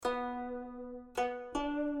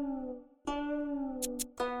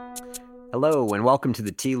Hello, and welcome to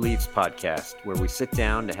the Tea Leaves podcast, where we sit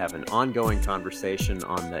down to have an ongoing conversation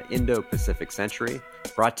on the Indo-Pacific century,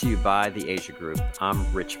 brought to you by the Asia Group.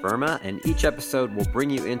 I'm Rich Verma, and each episode will bring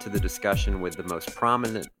you into the discussion with the most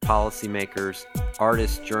prominent policymakers,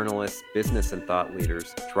 artists, journalists, business, and thought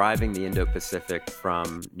leaders driving the Indo-Pacific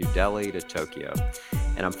from New Delhi to Tokyo.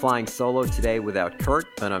 And I'm flying solo today without Kurt,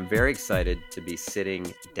 but I'm very excited to be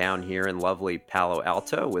sitting down here in lovely Palo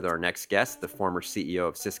Alto with our next guest, the former CEO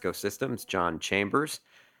of Cisco Systems, John Chambers.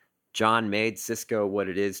 John made Cisco what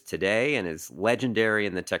it is today and is legendary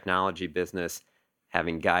in the technology business,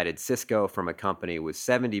 having guided Cisco from a company with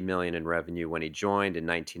 $70 million in revenue when he joined in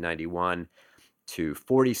 1991 to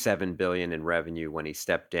 $47 billion in revenue when he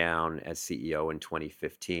stepped down as CEO in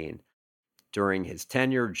 2015. During his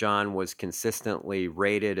tenure, John was consistently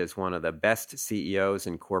rated as one of the best CEOs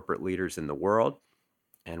and corporate leaders in the world,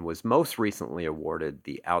 and was most recently awarded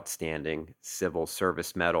the Outstanding Civil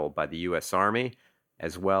Service Medal by the U.S. Army,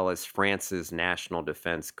 as well as France's National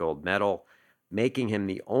Defense Gold Medal, making him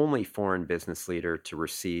the only foreign business leader to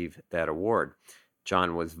receive that award.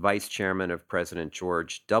 John was vice chairman of President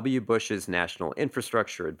George W. Bush's National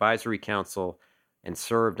Infrastructure Advisory Council and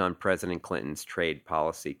served on President Clinton's Trade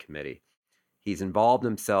Policy Committee. He's involved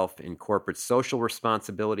himself in corporate social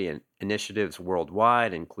responsibility and initiatives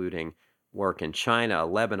worldwide, including work in China,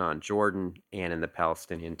 Lebanon, Jordan, and in the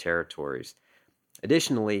Palestinian territories.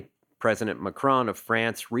 Additionally, President Macron of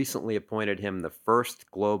France recently appointed him the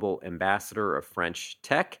first global ambassador of French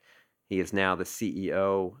tech. He is now the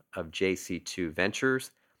CEO of JC2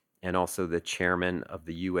 Ventures and also the chairman of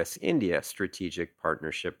the U.S.-India Strategic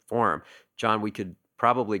Partnership Forum. John, we could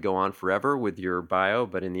probably go on forever with your bio,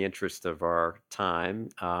 but in the interest of our time,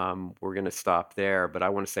 we're going to stop there. But I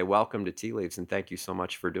want to say welcome to Tea Leaves, and thank you so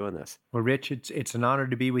much for doing this. Well, Rich, it's an honor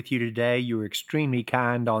to be with you today. You were extremely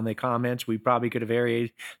kind on the comments. We probably could have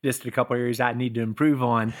listed a couple areas I need to improve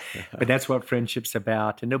on, but that's what friendship's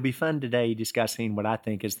about. And it'll be fun today discussing what I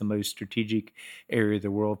think is the most strategic area of the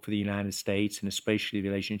world for the United States, and especially the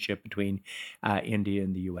relationship between India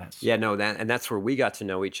and the U.S. Yeah, no, that's where we got to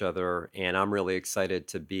know each other, and I'm really excited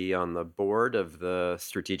to be on the board of the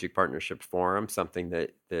Strategic Partnership Forum, something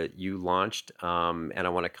that you launched, and I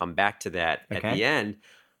want to come back to that at the end.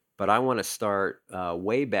 But I want to start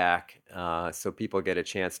way back so people get a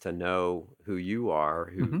chance to know who you are,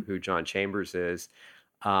 who John Chambers is,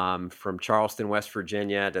 from Charleston, West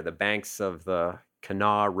Virginia, to the banks of the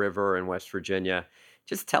Kanawha River in West Virginia.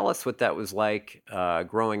 Just tell us what that was like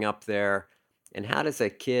growing up there, and how does a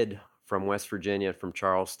kid from West Virginia, from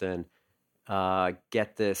Charleston,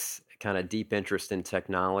 get this kind of deep interest in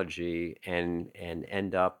technology and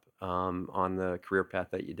end up on the career path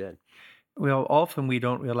that you did? Well, often we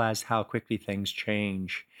don't realize how quickly things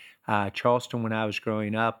change. Charleston, when I was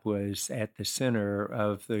growing up, was at the center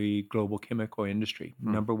of the global chemical industry,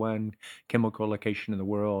 number one chemical location in the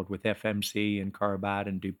world, with FMC and Carbide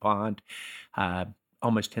and DuPont.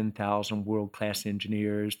 Almost 10,000 world-class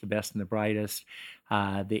engineers, the best and the brightest.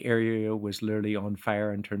 The area was literally on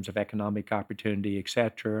fire in terms of economic opportunity, et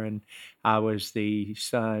cetera. And I was the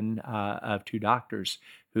son of two doctors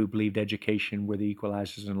who believed education were the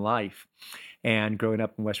equalizers in life. And growing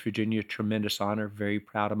up in West Virginia, tremendous honor, very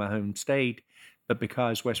proud of my home state. But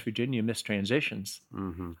because West Virginia missed transitions,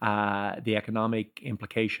 the economic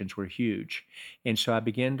implications were huge. And so I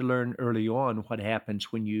began to learn early on what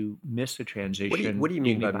happens when you miss a transition. What do you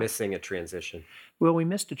mean by missing a transition? Well, we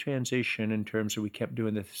missed a transition in terms of we kept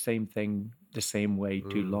doing the same thing the same way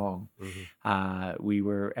too long. We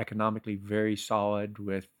were economically very solid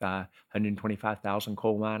with 125,000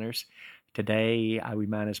 coal miners. Today, we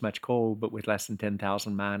mine as much coal, but with less than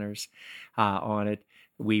 10,000 miners on it.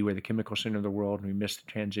 We were the chemical center of the world, and we missed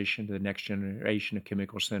the transition to the next generation of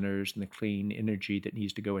chemical centers and the clean energy that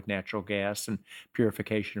needs to go with natural gas and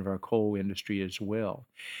purification of our coal industry as well.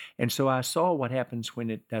 And so I saw what happens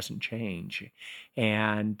when it doesn't change.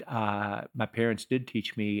 And my parents did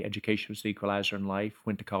teach me education was the equalizer in life.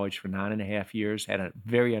 Went to college for 9.5 years, had a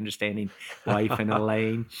very understanding wife in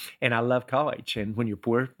Elaine, and I love college. And when you're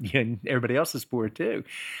poor, and everybody else is poor too.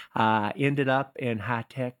 Ended up in high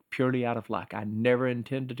tech purely out of luck. I never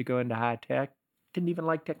intended to go into high tech, didn't even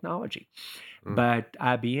like technology. But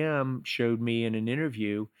IBM showed me in an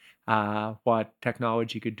interview what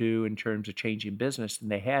technology could do in terms of changing business,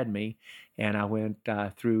 and they had me. And I went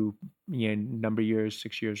through a number of years,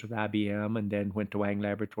 6 years with IBM, and then went to Wang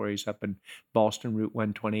Laboratories up in Boston, Route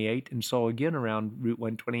 128, and saw again around Route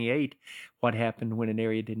 128 what happened when an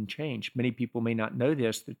area didn't change. Many people may not know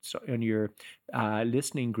this that's in your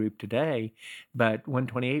listening group today, but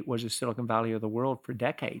 128 was the Silicon Valley of the world for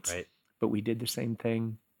decades. Right. But we did the same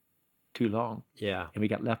thing too long. Yeah. And we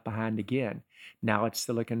got left behind again. Now it's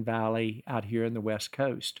Silicon Valley out here in the West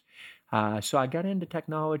Coast. So I got into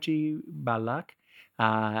technology by luck.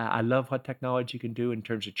 I love what technology can do in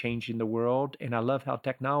terms of changing the world. And I love how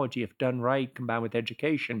technology, if done right, combined with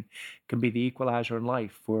education, can be the equalizer in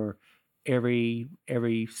life for every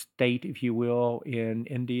state, if you will, in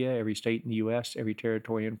India, every state in the U.S., every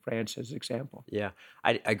territory in France, as an example. Yeah.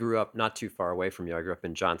 I grew up not too far away from you. I grew up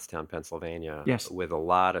in Johnstown, Pennsylvania, Yes. with a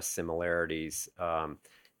lot of similarities,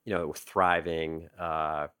 with thriving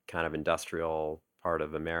kind of industrial part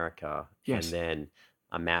of America. Yes. And then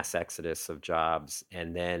a mass exodus of jobs.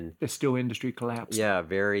 And then the steel industry collapsed. Yeah,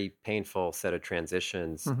 very painful set of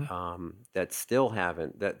transitions that still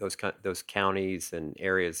haven't, those counties and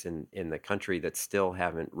areas in the country that still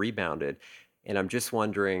haven't rebounded. And I'm just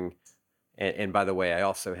wondering, and by the way, I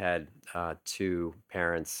also had two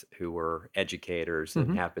parents who were educators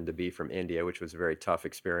and happened to be from India, which was a very tough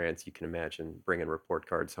experience. You can imagine bringing report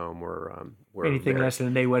cards home were anything less than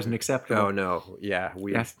an A wasn't acceptable. Oh no, yeah,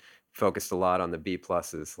 we focused a lot on the B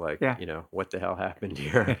pluses, like what the hell happened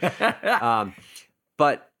here?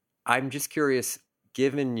 But I'm just curious,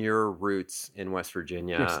 given your roots in West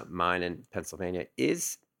Virginia, mine in Pennsylvania,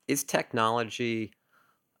 is technology?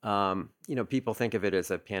 People think of it as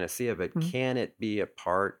a panacea, but can it be a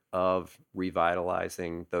part of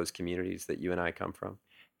revitalizing those communities that you and I come from?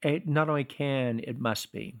 It not only can, it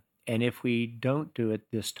must be. And if we don't do it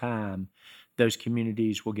this time, those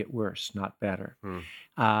communities will get worse, not better.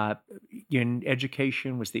 In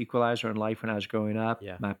education was the equalizer in life when I was growing up.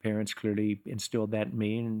 Yeah. My parents clearly instilled that in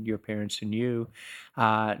me, and your parents in you.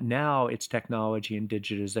 Now it's technology and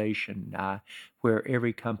digitization, where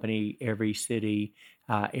every company, every city,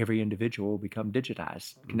 every individual will become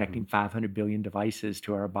digitized. Connecting 500 billion devices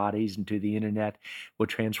to our bodies and to the internet will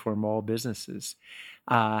transform all businesses.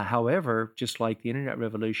 However, just like the internet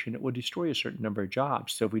revolution, it will destroy a certain number of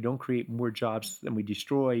jobs. So if we don't create more jobs than we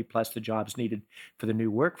destroy, plus the jobs needed for the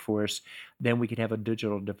new workforce, then we could have a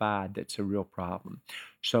digital divide that's a real problem.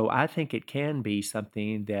 So I think it can be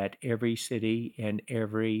something that every city and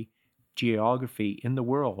every geography in the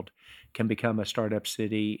world can become a startup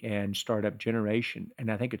city and startup generation.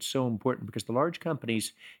 And I think it's so important because the large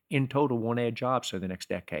companies in total won't add jobs for the next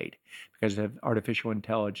decade because of artificial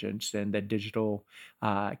intelligence and the digital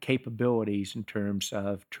capabilities in terms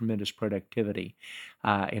of tremendous productivity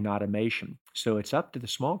and automation. So it's up to the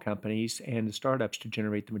small companies and the startups to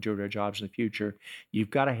generate the majority of jobs in the future.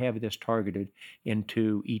 You've got to have this targeted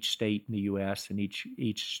into each state in the U.S. and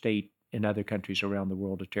each state in other countries around the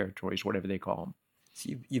world or territories, whatever they call them. So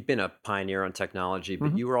you've been a pioneer on technology,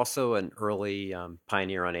 but you were also an early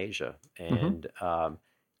pioneer on Asia. And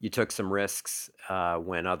you took some risks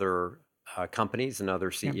when other companies and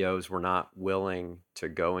other CEOs were not willing to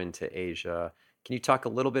go into Asia. Can you talk a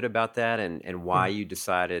little bit about that and why you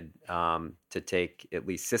decided to take at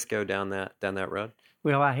least Cisco down that road?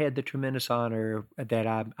 Well, I had the tremendous honor that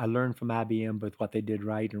I learned from IBM both what they did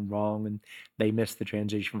right and wrong, and they missed the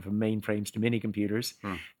transition from mainframes to mini computers.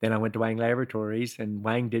 Then I went to Wang Laboratories, and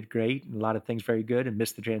Wang did great, and a lot of things very good, and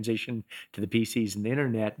missed the transition to the PCs and the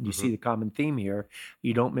internet. And you see the common theme here.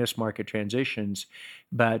 You don't miss market transitions.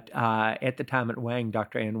 But at the time at Wang,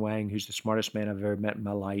 Dr. An Wang, who's the smartest man I've ever met in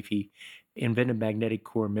my life, he invented magnetic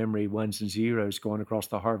core memory, ones and zeros going across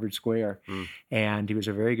the Harvard Square. And he was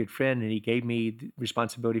a very good friend, and he gave me the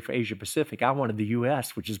responsibility for Asia Pacific. I wanted the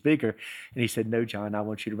U.S., which is bigger. And he said, no, John, I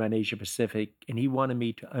want you to run Asia Pacific. And he wanted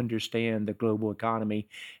me to understand the global economy.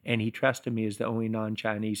 And he trusted me as the only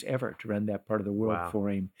non-Chinese ever to run that part of the world for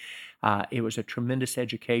him. It was a tremendous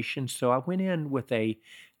education. So I went in with a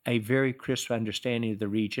very crisp understanding of the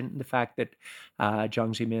region. And the fact that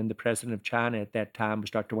Jiang Zemin, the president of China at that time, was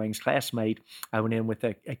Dr. Wang's classmate, I went in with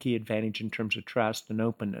a key advantage in terms of trust and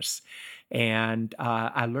openness. And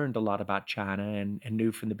I learned a lot about China and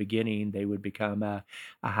knew from the beginning they would become a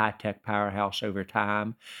high-tech powerhouse over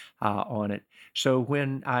time on it. So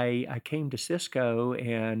when I came to Cisco,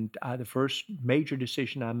 and the first major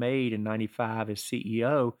decision I made in '95 as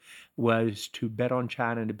CEO was to bet on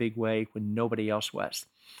China in a big way when nobody else was.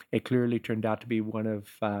 It clearly turned out to be one of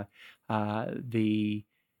the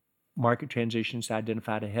market transitions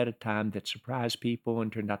identified ahead of time that surprised people and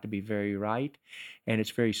turned out to be very right. And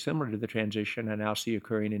it's very similar to the transition I now see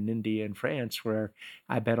occurring in India and France, where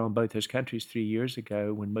I bet on both those countries 3 years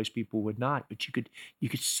ago when most people would not. But you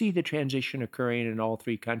could see the transition occurring in all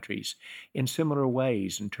three countries in similar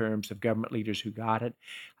ways in terms of government leaders who got it,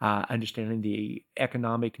 understanding the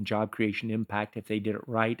economic and job creation impact if they did it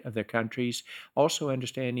right of their countries, also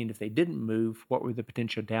understanding if they didn't move, what were the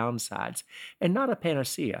potential downsides, and not a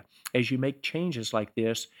panacea. as you make changes like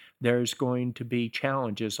this, there's going to be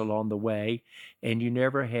challenges along the way, and you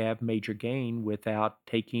never have major gain without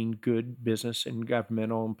taking good business and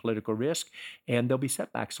governmental and political risk, and there'll be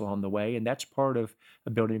setbacks along the way, and that's part of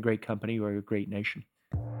building a great company or a great nation.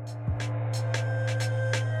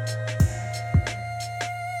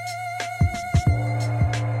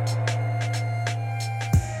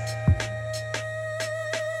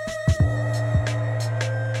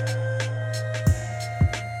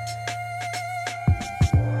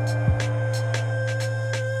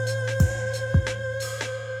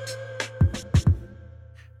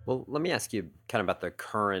 Well, let me ask you kind of about the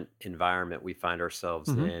current environment we find ourselves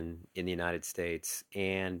Hmm. in the United States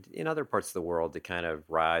and in other parts of the world, the kind of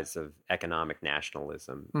rise of economic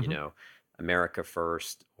nationalism, Hmm. America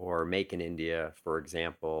first or Make in India, for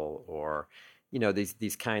example, or,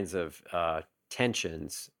 these kinds of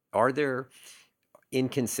tensions. Are there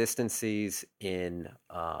inconsistencies in,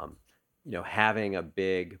 having a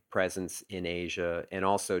big presence in Asia and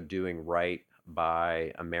also doing right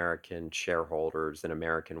by American shareholders and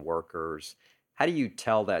American workers? How do you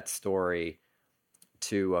tell that story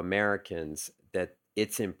to Americans that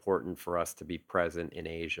it's important for us to be present in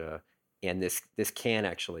Asia and this can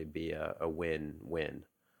actually be a win-win?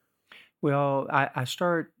 Well, I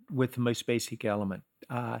start with the most basic element.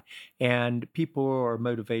 And people are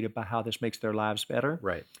motivated by how this makes their lives better.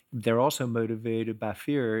 Right. They're also motivated by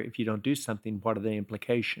fear. If you don't do something, what are the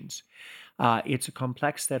implications? It's a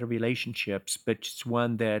complex set of relationships, but it's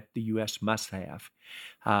one that the U.S. must have.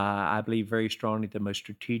 I believe very strongly the most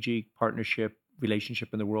strategic partnership relationship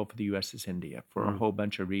in the world for the U.S. is India for a Mm. whole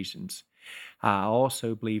bunch of reasons. I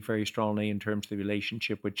also believe very strongly in terms of the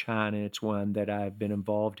relationship with China. It's one that I've been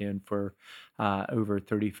involved in for over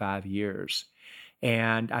 35 years.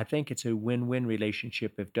 And I think it's a win win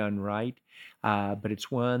relationship if done right, but it's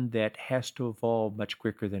one that has to evolve much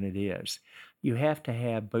quicker than it is. You have to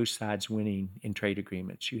have both sides winning in trade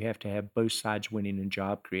agreements. You have to have both sides winning in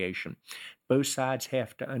job creation. Both sides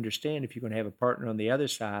have to understand if you're going to have a partner on the other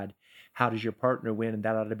side, how does your partner win? And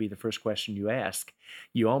that ought to be the first question you ask.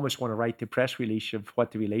 You almost want to write the press release of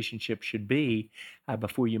what the relationship should be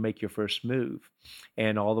before you make your first move.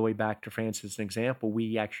 And all the way back to France as an example,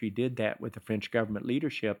 we actually did that with the French government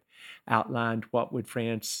leadership, outlined what would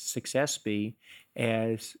France's success be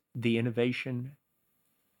as the innovation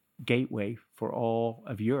gateway for all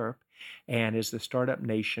of Europe and as the startup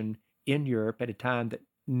nation in Europe at a time that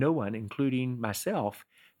no one, including myself,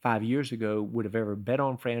 5 years ago would have ever bet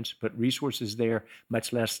on France, put resources there,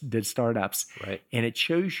 much less did startups. Right. And it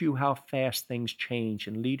shows you how fast things change,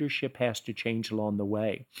 and leadership has to change along the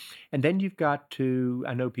way. And then you've got to,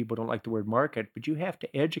 I know people don't like the word market, but you have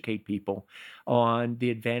to educate people on the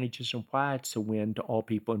advantages and why it's a win to all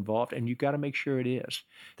people involved. And you've got to make sure it is.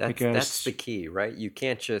 That's the Because, key, right? You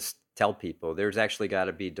can't just tell people. There's actually got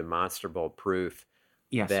to be demonstrable proof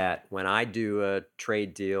yes. that when I do a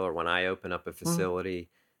trade deal or when I open up a Mhm. facility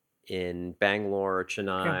in Bangalore or Yeah.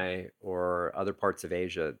 Chennai or other parts of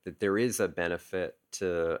Asia, that there is a benefit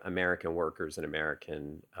to American workers and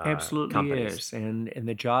American Absolutely companies. is. And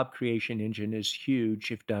the job creation engine is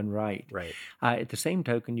huge if done right. Right, At the same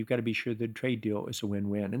token, you've got to be sure the trade deal is a win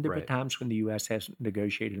win. And there have been right. times when the U.S. hasn't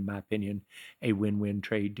negotiated, in my opinion, a win win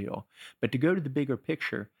trade deal. But to go to the bigger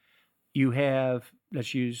picture, you have,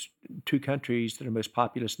 let's use two countries that are most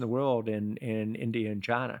populous in the world in India and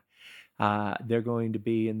China. They're going to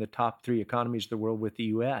be in the top three economies of the world with the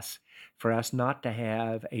U.S. For us not to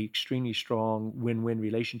have a extremely strong win-win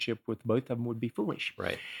relationship with both of them would be foolish.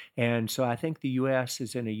 Right. And so I think the U.S.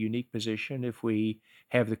 is in a unique position if we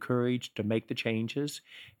have the courage to make the changes.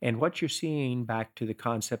 And what you're seeing, back to the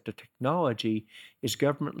concept of technology, is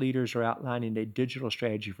government leaders are outlining a digital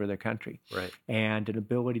strategy for their country Right. and an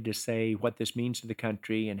ability to say what this means to the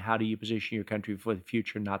country and how do you position your country for the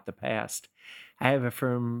future, not the past. I have a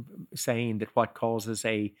firm saying that what causes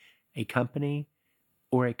a company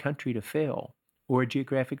or a country to fail, or a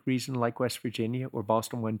geographic reason like West Virginia or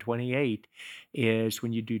Boston 128, is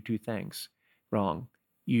when you do two things wrong.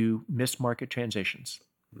 You miss market transitions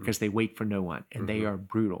because they wait for no one, and they Mm-hmm. are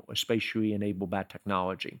brutal, especially enabled by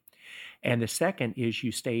technology. And the second is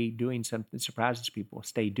you stay doing something that surprises people,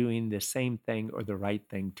 stay doing the same thing or the right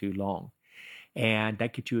thing too long. And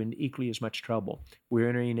that gets you in equally as much trouble. We're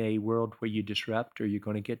entering a world where you disrupt or you're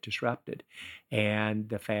going to get disrupted. And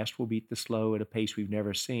the fast will beat the slow at a pace we've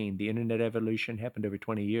never seen. The internet evolution happened over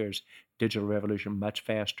 20 years, digital revolution much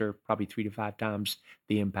faster, probably 3 to 5 times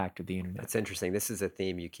the impact of the internet. That's interesting. This is a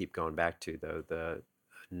theme you keep going back to, though, the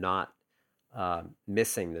not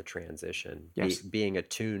missing the transition, Yes. being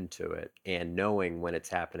attuned to it, and knowing when it's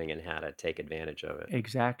happening and how to take advantage of it.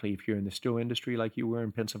 Exactly. If you're in the steel industry like you were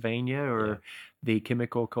in Pennsylvania, Yeah. or the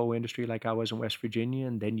chemical coal industry like I was in West Virginia,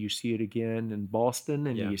 and then you see it again in Boston,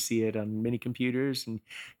 and Yeah. you see it on many computers, and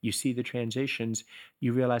you see the transitions,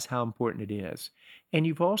 you realize how important it is. And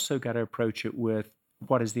you've also got to approach it with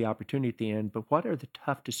what is the opportunity at the end, but what are the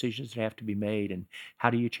tough decisions that have to be made, and how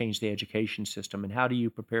do you change the education system, and how do you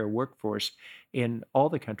prepare a workforce in all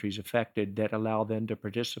the countries affected that allow them to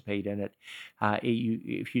participate in it?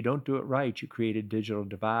 If you don't do it right, you create a digital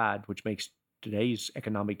divide, which makes today's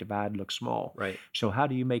economic divide look small. Right. So how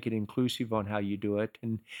do you make it inclusive on how you do it,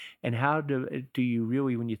 and how do you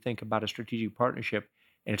really, when you think about a strategic partnership,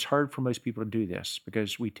 and it's hard for most people to do this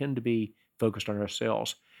because we tend to be focused on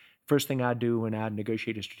ourselves. First thing I do when I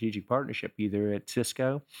negotiate a strategic partnership, either at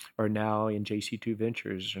Cisco or now in JC2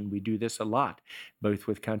 Ventures, and we do this a lot, both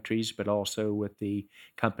with countries, but also with the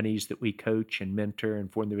companies that we coach and mentor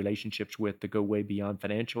and form the relationships with to go way beyond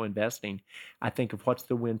financial investing. I think of what's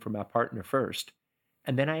the win for my partner first.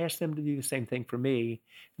 And then I ask them to do the same thing for me.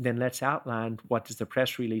 Then let's outline what does the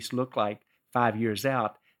press release look like 5 years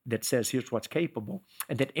out that says here's what's capable,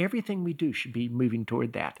 and that everything we do should be moving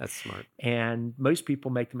toward that. That's smart. And most people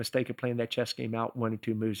make the mistake of playing that chess game out 1 or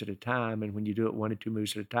 2 moves at a time. And when you do it 1 or 2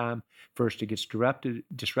 moves at a time, first it gets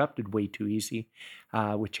disrupted way too easy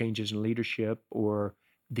with changes in leadership or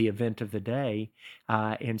the event of the day.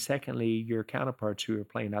 And secondly, your counterparts who are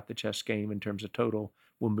playing out the chess game in terms of total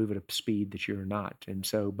will move at a speed that you're not. And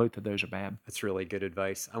so both of those are bad. That's really good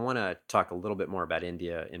advice. I want to talk a little bit more about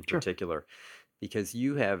India in Sure. particular, because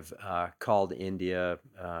you have called India,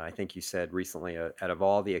 I think you said recently, out of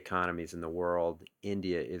all the economies in the world,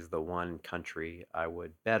 India is the one country I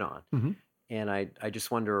would bet on. Mm-hmm. And I just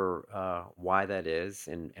wonder why that is,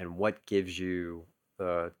 and what gives you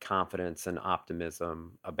the confidence and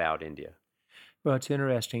optimism about India. Well, it's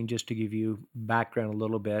interesting, just to give you background a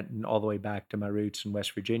little bit, and all the way back to my roots in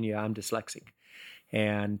West Virginia. I'm dyslexic.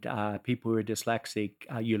 And people who are dyslexic,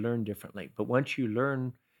 you learn differently. But once you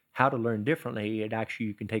learn how to learn differently, it actually,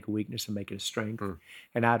 you can take a weakness and make it a strength. Mm.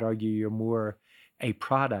 And I'd argue you're more a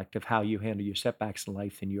product of how you handle your setbacks in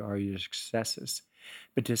life than you are your successes.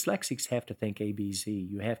 But dyslexics have to think ABC.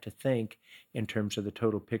 You have to think in terms of the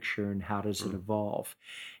total picture and how does it evolve.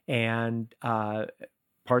 And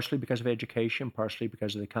partially because of education, partially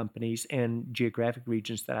because of the companies and geographic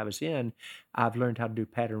regions that I was in, I've learned how to do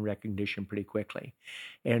pattern recognition pretty quickly.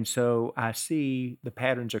 And so I see the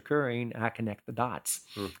patterns occurring, and I connect the dots.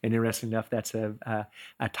 And interesting enough, that's a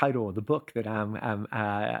title of the book that I'm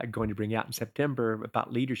going to bring out in September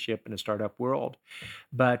about leadership in a startup world.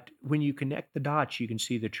 But when you connect the dots, you can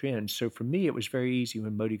see the trends. So for me, it was very easy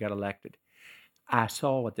when Modi got elected. I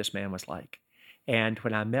saw what this man was like. And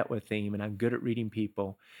when I met with him, and I'm good at reading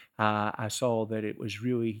people, I saw that it was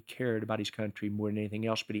really, he cared about his country more than anything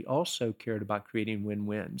else, but he also cared about creating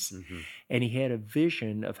win-wins. Mm-hmm. And he had a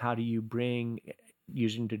vision of how do you bring,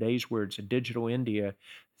 using today's words, a digital India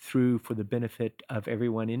through for the benefit of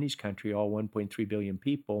everyone in his country, all 1.3 billion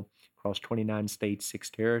people across 29 states, 6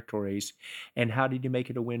 territories. And how did he make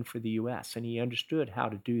it a win for the U.S.? And he understood how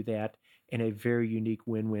to do that in a very unique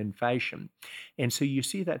win-win fashion. And so you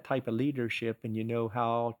see that type of leadership, and you know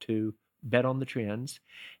how to bet on the trends,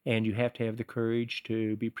 and you have to have the courage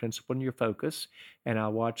to be principled in your focus. And I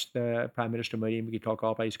watched the Prime Minister Modi, and we could talk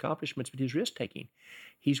all about his accomplishments, but his risk-taking.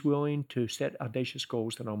 He's willing to set audacious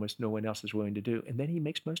goals that almost no one else is willing to do, and then he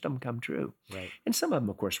makes most of them come true. Right. And some of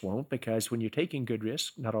them, of course, won't, because when you're taking good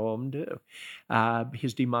risks, not all of them do.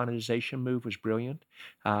 His demonetization move was brilliant.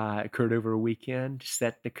 Occurred over a weekend,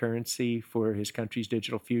 set the currency for his country's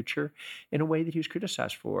digital future in a way that he was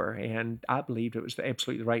criticized for, and I believed it was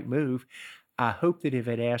absolutely the right move. I hope that if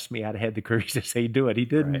it asked me, I'd have had the courage to say do it. He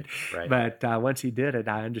didn't. Right. But once he did it,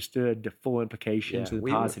 I understood the full implications and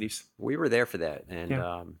the positives. We were there for that.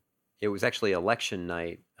 And it was actually election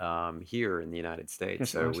night here in the United States. Yes,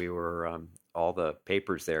 so we were, all the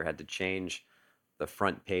papers there had to change the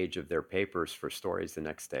front page of their papers for stories the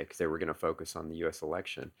next day because they were going to focus on the U.S.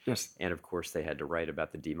 election. Yes. And of course, they had to write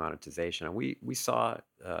about the demonetization. And we saw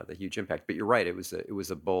the huge impact. But you're right; it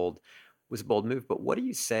was a bold move. But what do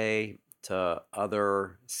you say to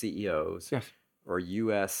other CEOs or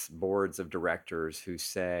U.S. boards of directors who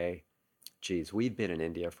say, "Geez, we've been in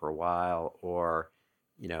India for a while," or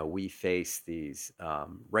we face these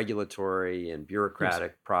regulatory and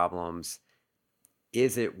bureaucratic problems.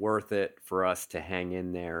 Is it worth it for us to hang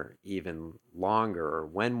in there even longer?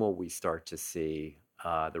 When will we start to see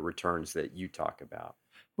the returns that you talk about?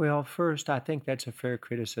 Well, first, I think that's a fair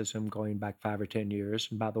criticism going back 5 or 10 years.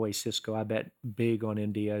 And by the way, Cisco, I bet big on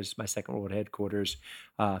India as my second world headquarters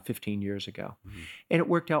 15 years ago. Mhm. And it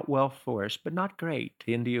worked out well for us, but not great.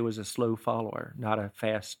 India was a slow follower, not a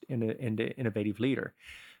fast, innovative leader.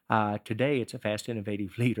 Today, it's a fast,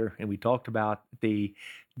 innovative leader, and we talked about the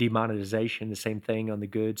demonetization, the same thing on the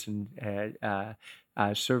goods and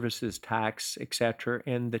services tax, etc.,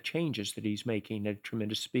 and the changes that he's making at a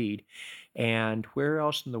tremendous speed. And where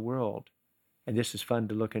else in the world, and this is fun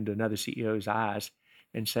to look into another CEO's eyes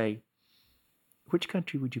and say, which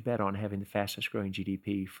country would you bet on having the fastest growing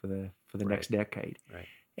GDP for the Right. next decade? Right.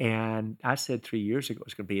 And I said 3 years ago it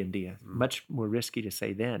was going to be India. Much more risky to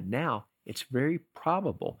say then. Now, it's very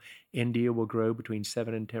probable India will grow between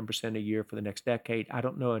 7 and 10% a year for the next decade. I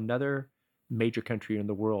don't know another major country in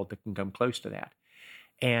the world that can come close to that.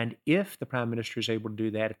 And if the prime minister is able to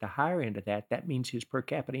do that at the higher end of that, that means his per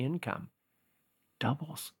capita income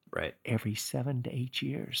doubles Right. every 7 to 8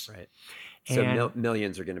 years. Right. So And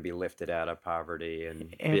millions are going to be lifted out of poverty,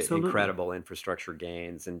 and absolutely, incredible infrastructure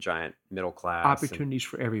gains and giant middle class. opportunities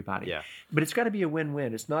for everybody. Yeah. But it's got to be a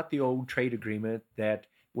win-win. It's not the old trade agreement that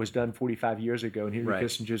was done 45 years ago. And Henry Right.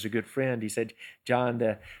 Kissinger is a good friend. He said, John,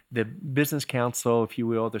 the business council, if you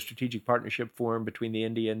will, the strategic partnership forum between the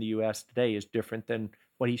India and the U.S. today is different than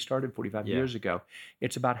what he started 45 Yeah. years ago.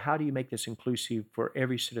 It's about how do you make this inclusive for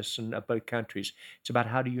every citizen of both countries. It's about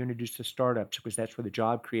how do you introduce the startups, because that's where the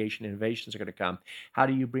job creation innovations are going to come. How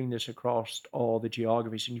do you bring this across all the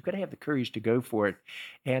geographies? And you've got to have the courage to go for it.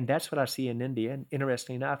 And that's what I see in India. And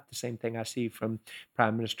interestingly enough, the same thing I see from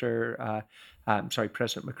President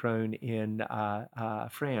Macron in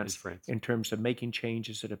France, France. in terms of making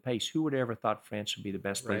changes at a pace. Who would have ever thought France would be the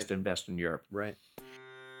best place Right. to invest in Europe? Right.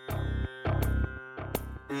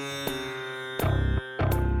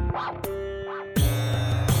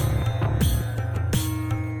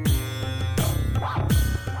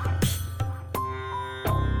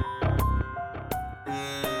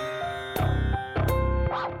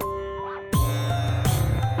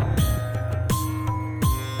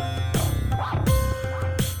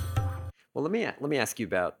 Well, let me ask you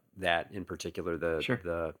about that in particular, Sure.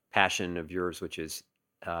 the passion of yours, which is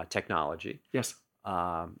technology. Yes.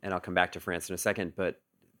 And I'll come back to France in a second, but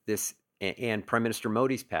this and Prime Minister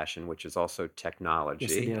Modi's passion, which is also technology,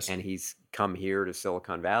 Yes, it is. and he's come here to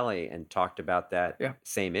Silicon Valley and talked about that Yeah.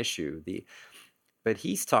 same issue. But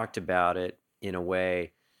he's talked about it in a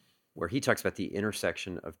way where he talks about the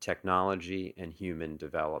intersection of technology and human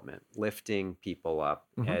development, lifting people up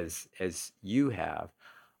Mhm. as you have.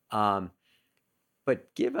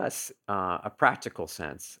 But give us a practical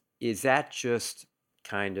sense. Is that just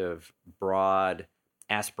kind of broad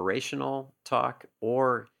aspirational talk,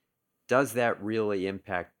 or does that really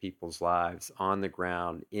impact people's lives on the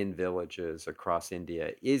ground in villages across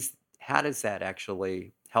India? How does that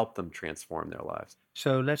actually help them transform their lives?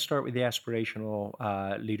 So let's start with the aspirational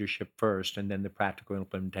leadership first, and then the practical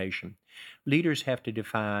implementation. Leaders have to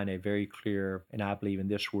define a very clear, and I believe in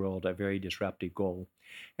this world, a very disruptive goal,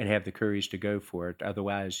 and have the courage to go for it.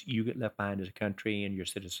 Otherwise, you get left behind as a country, and your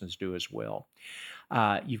citizens do as well.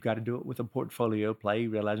 You've got to do it with a portfolio play,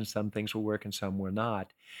 realizing some things will work and some will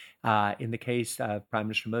not. In the case of Prime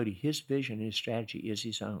Minister Modi, his vision and his strategy is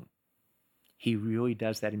his own. He really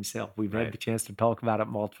does that himself. We've Right. had the chance to talk about it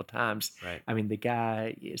multiple times. Right. I mean, the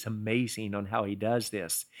guy is amazing on how he does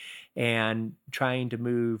this. And trying to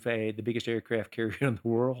move the biggest aircraft carrier in the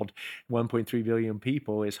world, 1.3 billion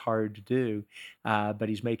people, is hard to do. But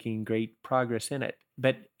he's making great progress in it.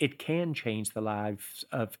 But it can change the lives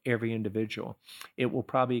of every individual. It will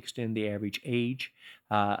probably extend the average age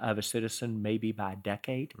of a citizen, maybe by a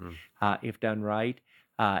decade, if done right.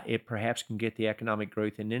 It perhaps can get the economic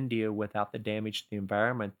growth in India without the damage to the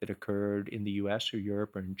environment that occurred in the U.S. or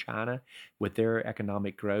Europe or in China with their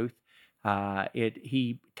economic growth.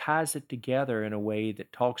 He ties it together in a way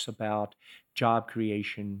that talks about job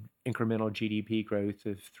creation, incremental GDP growth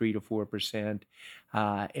of 3 to 4%,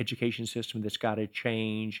 education system that's got to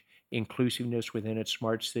change, inclusiveness within it,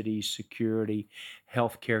 smart cities, security,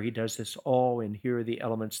 healthcare. He does this all, and here are the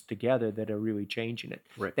elements together that are really changing it.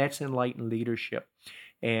 Right. That's enlightened leadership.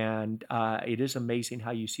 And it is amazing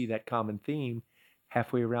how you see that common theme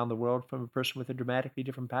halfway around the world from a person with a dramatically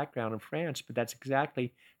different background in France, but that's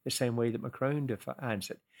exactly the same way that Macron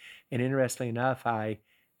defines it. And interestingly enough,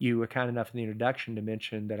 you were kind enough in the introduction to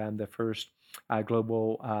mention that I'm the first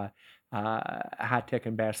global high-tech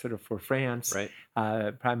ambassador for France.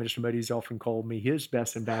 Right. Prime Minister Modi's often called me his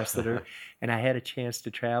best ambassador, and I had a chance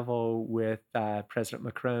to travel with President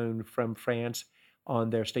Macron from France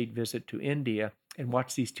on their state visit to India and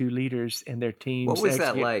watch these two leaders and their What teams was that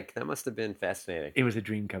execute. like? That must have been fascinating. It was a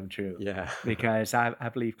dream come true Yeah. because I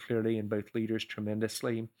believe clearly in both leaders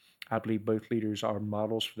tremendously. I believe both leaders are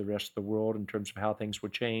models for the rest of the world in terms of how things will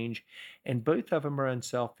change. And both of them are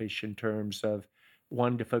unselfish in terms of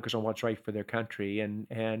wanting to focus on what's right for their country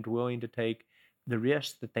and willing to take the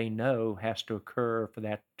risk that they know has to occur for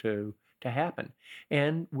that to happen,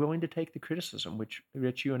 and willing to take the criticism, which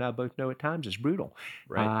Rich, you and I both know at times is brutal.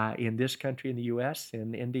 Right. In this country, in the U.S.,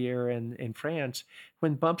 in India, and in France,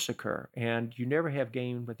 when bumps occur, and you never have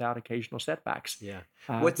gain without occasional setbacks. Yeah.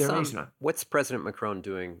 They're amazing. What's President Macron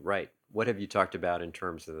doing right? What have you talked about in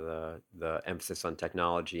terms of the emphasis on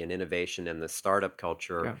technology and innovation and the startup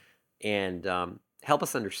culture? Yeah. And help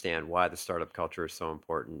us understand why the startup culture is so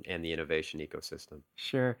important and the innovation ecosystem.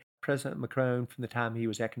 Sure. President Macron, from the time he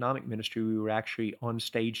was economic minister, we were actually on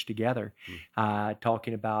stage together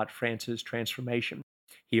talking about France's transformation.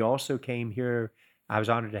 He also came here. I was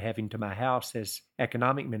honored to have him to my house as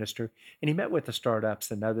economic minister, and he met with the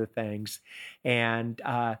startups and other things. And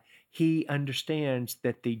he understands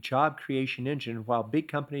that the job creation engine, while big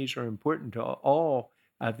companies are important to all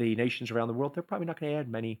of the nations around the world, they're probably not going to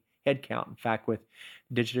add many headcount. In fact, with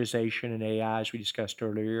digitization and AI, as we discussed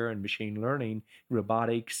earlier, and machine learning,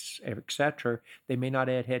 robotics, etc., they may not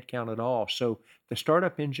add headcount at all. So the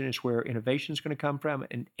startup engine is where innovation is going to come from,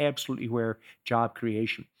 and absolutely where job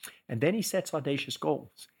creation. And then he sets audacious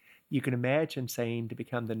goals. You can imagine saying to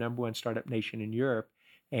become the number one startup nation in Europe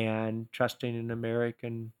and trusting an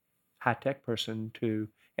American high-tech person to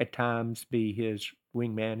at times be his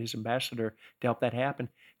wingman, his ambassador to help that happen.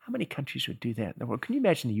 How many countries would do that in the world? Can you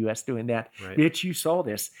imagine the U.S. doing that? Right. Rich, you saw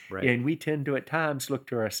this. Right. And we tend to at times look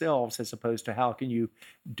to ourselves as opposed to how can you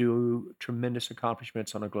do tremendous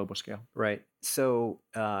accomplishments on a global scale. Right. So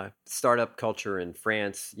startup culture in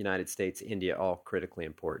France, United States, India, all critically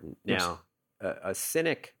important. Yes. Now, a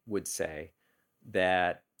cynic would say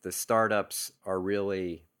that the startups are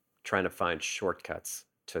really trying to find shortcuts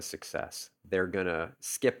to success. They're going to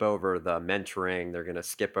skip over the mentoring. They're going to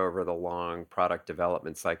skip over the long product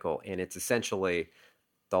development cycle. And it's essentially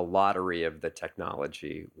the lottery of the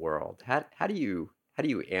technology world. How do you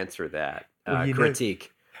answer that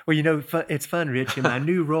critique? It's fun, Rich. In my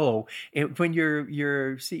new role, when you're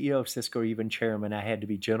CEO of Cisco or even chairman, I had to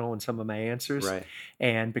be gentle in some of my answers. Right.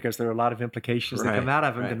 And because there are a lot of implications that come out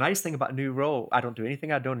of them. Right. The nice thing about new role, I don't do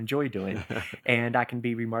anything I don't enjoy doing. And I can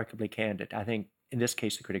be remarkably candid. I think in this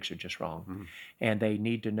case, the critics are just wrong. Mm-hmm. And they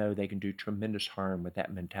need to know they can do tremendous harm with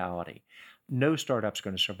that mentality. No startup's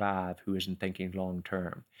going to survive who isn't thinking long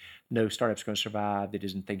term. No startup's going to survive that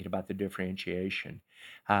isn't thinking about the differentiation.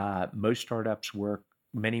 Most startups work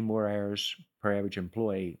many more hours per average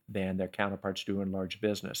employee than their counterparts do in large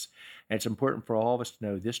business. And it's important for all of us to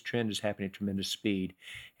know this trend is happening at tremendous speed.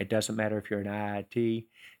 It doesn't matter if you're in IIT,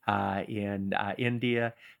 in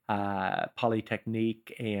India,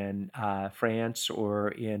 Polytechnique in France, or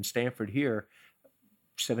in Stanford here.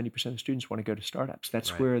 70% of students want to go to startups.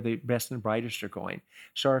 That's where the best and brightest are going.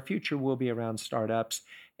 So our future will be around startups,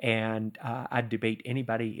 and I'd debate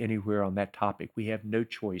anybody anywhere on that topic. We have no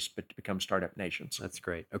choice but to become startup nations. That's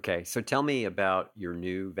great. Okay, so tell me about your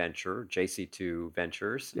new venture, JC2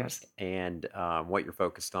 Ventures, yes, and what you're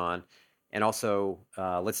focused on. And also,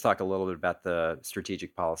 let's talk a little bit about the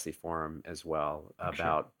Strategic Policy Forum as well,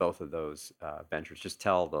 about both of those ventures. Just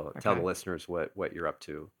tell the listeners what you're up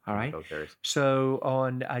to. All right. Both areas. So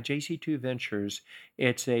on JC2 Ventures,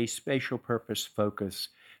 it's a spatial purpose focus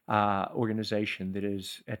organization that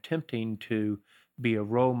is attempting to be a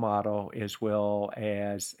role model as well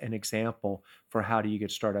as an example for how do you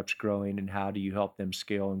get startups growing and how do you help them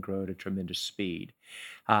scale and grow at a tremendous speed.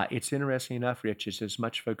 It's interesting enough, Rich, it's as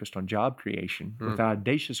much focused on job creation with our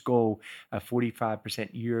audacious goal of 45%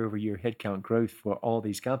 year-over-year headcount growth for all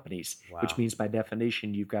these companies, which means by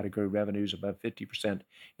definition, you've got to grow revenues above 50%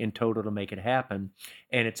 in total to make it happen.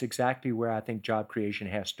 And it's exactly where I think job creation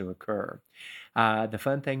has to occur. The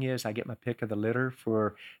fun thing is I get my pick of the litter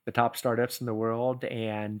for the top startups in the world.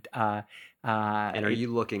 And are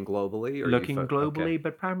you looking globally? Or looking globally,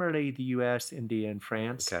 but primarily the U.S., India, and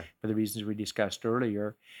France for the reasons we discussed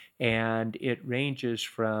earlier. And it ranges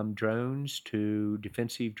from drones to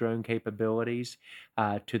defensive drone capabilities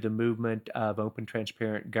to the movement of open,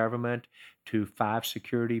 transparent government to 5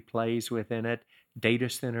 security plays within it, data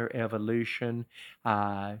center evolution,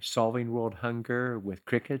 solving world hunger with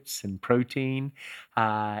crickets and protein.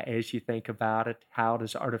 As you think about it, how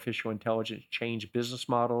does artificial intelligence change business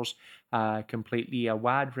models? Completely a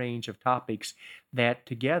wide range of topics that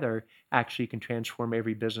together actually can transform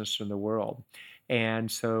every business in the world.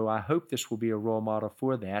 And so I hope this will be a role model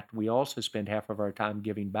for that. We also spend half of our time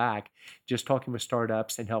giving back, just talking with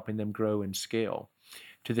startups and helping them grow and scale.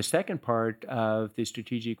 To the second part of the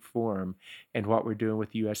Strategic Forum and what we're doing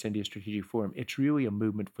with the U.S.-India Strategic Forum, it's really a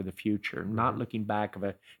movement for the future, not looking back of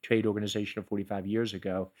a trade organization of 45 years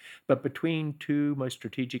ago, but between two most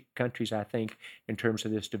strategic countries, I think, in terms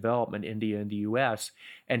of this development, India and the U.S.,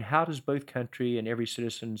 and how does both country and every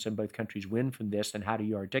citizens in both countries win from this, and how do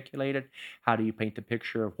you articulate it? How do you paint the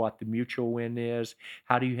picture of what the mutual win is?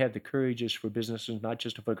 How do you have the courage for businesses not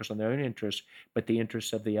just to focus on their own interests, but the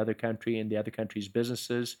interests of the other country and the other country's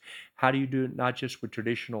businesses? How do you do it not just with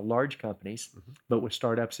traditional large companies, but with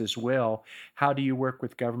startups as well? How do you work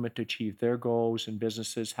with government to achieve their goals and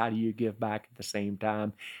businesses? How do you give back at the same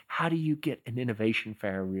time? How do you get an innovation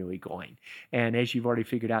fair really going? And as you've already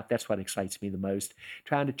figured out, that's what excites me the most.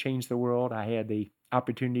 Trying to change the world. I had the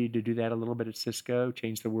opportunity to do that a little bit at Cisco,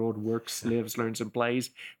 change the world works, lives, learns, and plays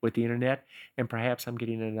with the internet. And perhaps I'm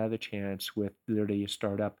getting another chance with literally a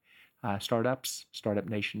startups, startup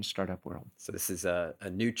nation, startup world. So this is a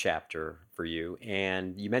new chapter for you.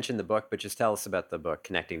 And you mentioned the book, but just tell us about the book,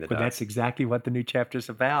 Connecting the Dots. Well, that's exactly what the new chapter is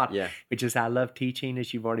about, which is I love teaching,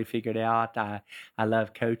 as you've already figured out. I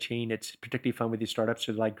love coaching. It's particularly fun with your startups.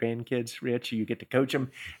 They're like grandkids, Rich. You get to coach them,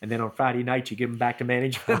 and then on Friday night, you give them back to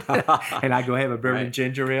management. And I go have a bourbon and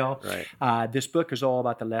ginger ale. Right. This book is all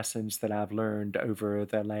about the lessons that I've learned over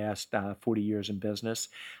the last 40 years in business,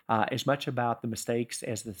 as much about the mistakes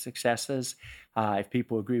as the successes. If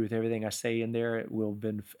people agree with everything I say in there,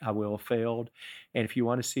 I will have failed. And if you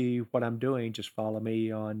want to see what I'm doing, just follow me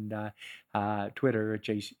on Twitter at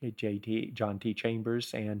John T.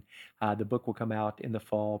 Chambers, and the book will come out in the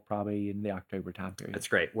fall, probably in the October time period. That's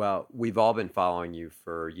great. Well, we've all been following you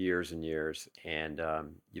for years and years, and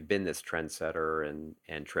you've been this trendsetter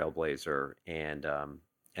and trailblazer, and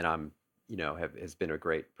I'm has been a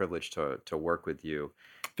great privilege to work with you.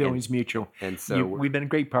 Feelings mutual. And so we've been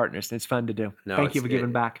great partners, and it's fun to do. Thank you for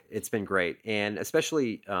giving back. It's been great. And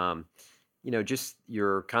especially, just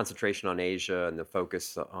your concentration on Asia and the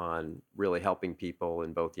focus on really helping people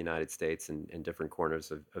in both the United States and different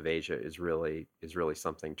corners of Asia is really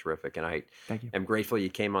something terrific. And I am grateful you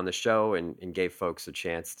came on the show and gave folks a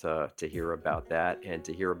chance to hear about that and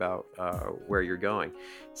to hear about where you're going.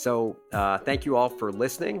 So thank you all for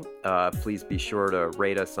listening. Please be sure to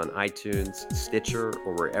rate us on iTunes, Stitcher,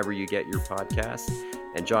 or wherever you get your podcasts.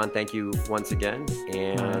 And John, thank you once again,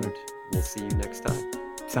 and we'll see you next time.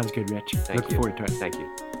 Sounds good, Rich. Look forward to it. Thank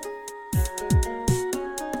you.